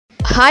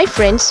Hi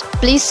friends,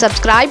 please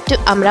subscribe to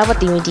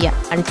Amaravathi Media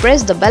and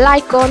press the bell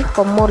icon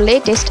for more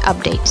latest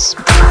updates.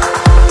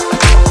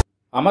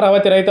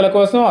 Amaravati రైతుల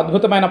కోసం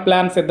అద్భుతమైన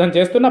plan సిద్ధం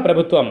చేస్తున్న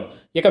ప్రభుత్వం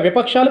ఇక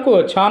విపక్షాలకు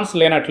ఛాన్స్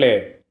లేనట్లే.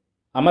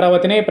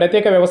 అమరావతిని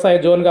ప్రత్యేక వ్యవసాయ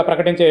జోన్గా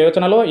ప్రకటించే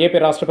యోచనలో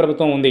ఏపీ రాష్ట్ర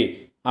ప్రభుత్వం ఉంది.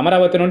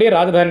 అమరావతి నుండి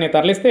రాజధానిని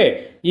తరలిస్తే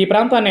ఈ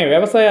ప్రాంతాన్ని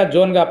వ్యవసాయ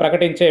జోన్గా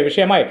ప్రకటించే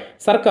విషయమై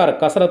సర్కార్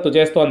కసరత్తు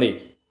చేస్తోంది.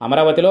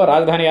 అమరావతిలో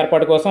రాజధాని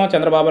ఏర్పాటు కోసం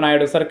చంద్రబాబు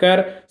నాయుడు సర్కార్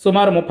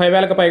సుమారు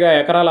 30,000కు పైగా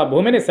ఎకరాల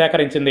భూమిని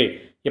సేకరించింది.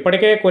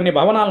 ఇప్పటికే కొన్ని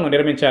భవనాలను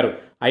నిర్మించారు.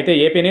 అయితే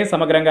ఏపీని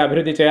సమగ్రంగా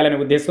అభివృద్ధి చేయాలనే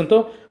ఉద్దేశంతో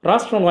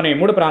రాష్ట్రంలోని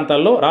 3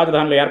 ప్రాంతాల్లో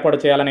రాజధానులు ఏర్పాటు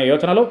చేయాలనే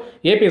యోచనలో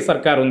ఏపీ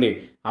సర్కార్ ఉంది.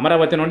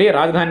 అమరావతి నుండి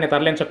రాజధానిని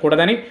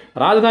తరలించకూడదని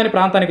రాజధాని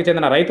ప్రాంతానికి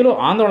చెందిన రైతులు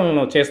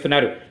ఆందోళనలు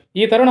చేస్తున్నారు.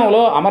 ఈ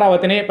తరుణంలో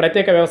అమరావతిని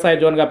ప్రత్యేక వ్యవసాయ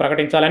జోన్గా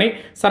ప్రకటించాలని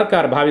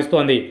సర్కార్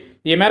భావిస్తోంది.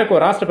 ఈ మేరకు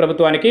రాష్ట్ర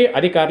ప్రభుత్వానికి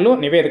అధికారులు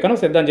నివేదికను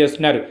సిద్ధం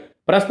చేస్తున్నారు.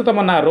 ప్రస్తుతం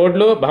ఉన్న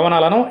రోడ్లు,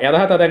 భవనాలను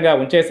యథాతథంగా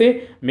ఉంచేసి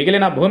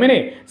మిగిలిన భూమిని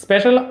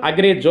స్పెషల్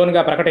అగ్రి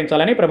జోన్గా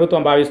ప్రకటించాలని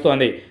ప్రభుత్వం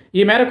భావిస్తోంది.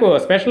 ఈ మేరకు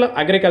స్పెషల్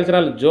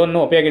అగ్రికల్చరల్ జోన్ను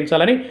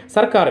ఉపయోగించాలని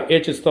సర్కార్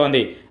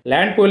యోచిస్తోంది.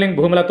 ల్యాండ్ పూలింగ్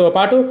భూములతో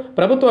పాటు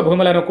ప్రభుత్వ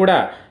భూములను కూడా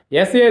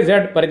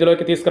ఎస్ఏజెడ్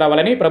పరిధిలోకి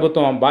తీసుకురావాలని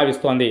ప్రభుత్వం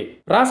భావిస్తోంది.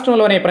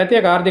 రాష్ట్రంలోని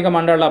ప్రత్యేక ఆర్థిక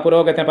మండళ్ల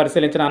పురోగతిని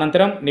పరిశీలించిన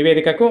అనంతరం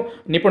నివేదికకు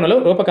నిపుణులు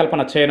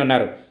రూపకల్పన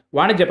చేయనున్నారు.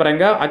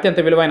 వాణిజ్యపరంగా అత్యంత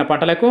విలువైన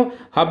పంటలకు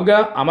హబ్గా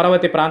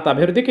అమరావతి ప్రాంత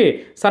అభివృద్ధికి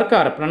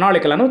సర్కార్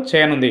ప్రణాళికలను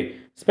చేయనుంది.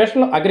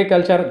 స్పెషల్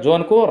అగ్రికల్చర్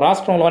జోన్కు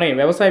రాష్ట్రంలోని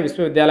వ్యవసాయ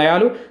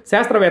విశ్వవిద్యాలయాలు,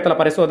 శాస్త్రవేత్తల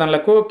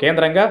పరిశోధనలకు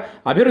కేంద్రంగా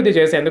అభివృద్ధి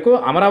చేసేందుకు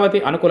అమరావతి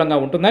అనుకూలంగా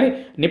ఉంటుందని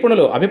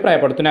నిపుణులు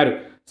అభిప్రాయపడుతున్నారు.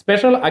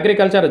 స్పెషల్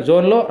అగ్రికల్చర్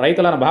జోన్లో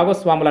రైతులను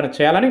భాగస్వాములను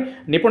చేయాలని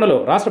నిపుణులు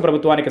రాష్ట్ర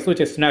ప్రభుత్వానికి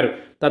సూచిస్తున్నారు.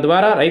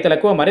 తద్వారా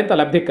రైతులకు మరింత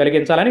లబ్ధి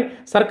కలిగించాలని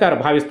సర్కార్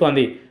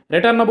భావిస్తోంది.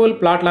 రిటర్నబుల్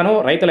ప్లాట్లను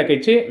రైతులకు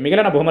ఇచ్చి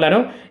మిగిలిన భూములను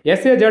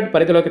ఎస్ఏజెడ్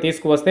పరిధిలోకి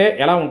తీసుకువస్తే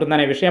ఎలా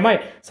ఉంటుందనే విషయమై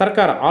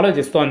సర్కార్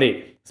ఆలోచిస్తోంది.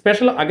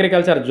 స్పెషల్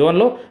అగ్రికల్చర్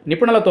జోన్లో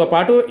నిపుణులతో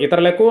పాటు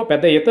ఇతరులకు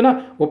పెద్ద ఎత్తున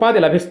ఉపాధి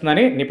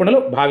లభిస్తుందని నిపుణులు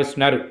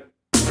భావిస్తున్నారు.